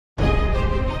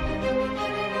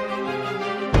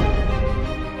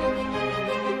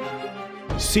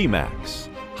SIMAXX,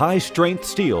 high-strength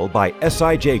steel by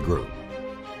SIJ Group.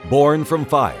 Born from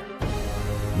fire,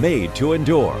 made to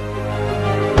endure.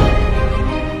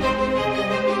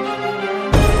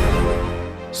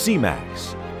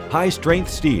 SIMAXX, high-strength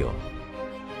steel.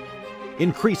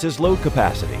 Increases load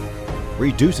capacity,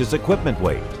 reduces equipment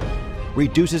weight,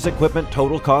 reduces equipment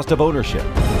total cost of ownership.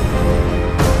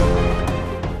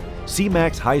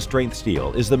 SIMAXX high-strength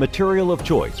steel is the material of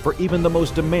choice for even the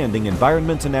most demanding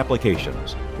environments and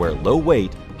applications, where low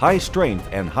weight, high strength,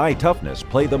 and high toughness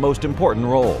play the most important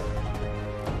role.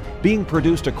 Being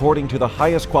produced according to the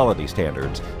highest quality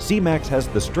standards, SIMAXX has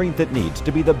the strength it needs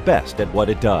to be the best at what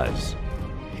it does.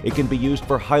 It can be used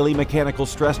for highly mechanical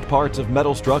stressed parts of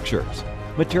metal structures,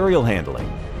 material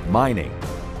handling, mining,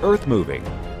 earth moving,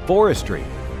 forestry,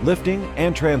 lifting,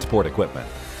 and transport equipment.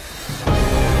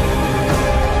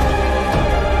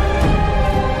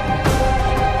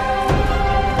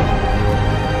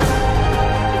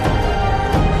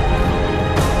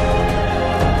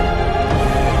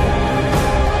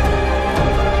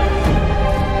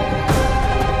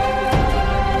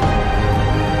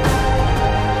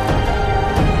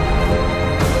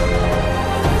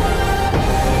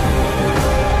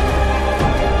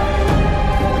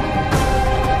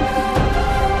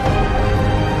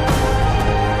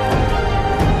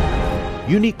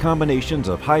 Unique combinations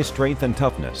of high strength and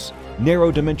toughness,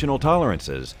 narrow dimensional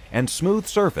tolerances, and smooth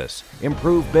surface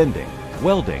improve bending,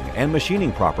 welding, and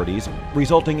machining properties,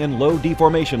 resulting in low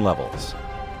deformation levels.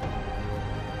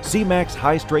 SIMAXX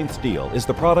high-strength steel is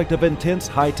the product of intense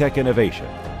high-tech innovation,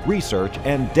 research,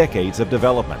 and decades of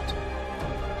development.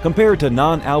 Compared to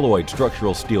non-alloyed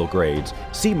structural steel grades,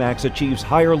 SIMAXX achieves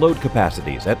higher load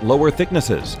capacities at lower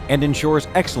thicknesses and ensures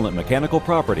excellent mechanical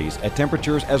properties at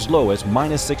temperatures as low as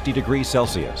 -60 degrees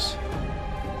Celsius.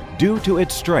 Due to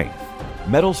its strength,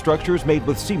 metal structures made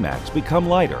with SIMAXX become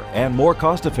lighter and more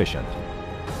cost-efficient.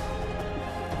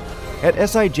 At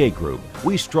SIJ Group,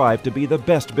 we strive to be the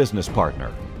best business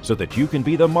partner so that you can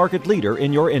be the market leader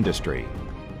in your industry.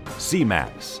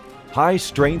 SIMAXX,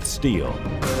 high-strength steel.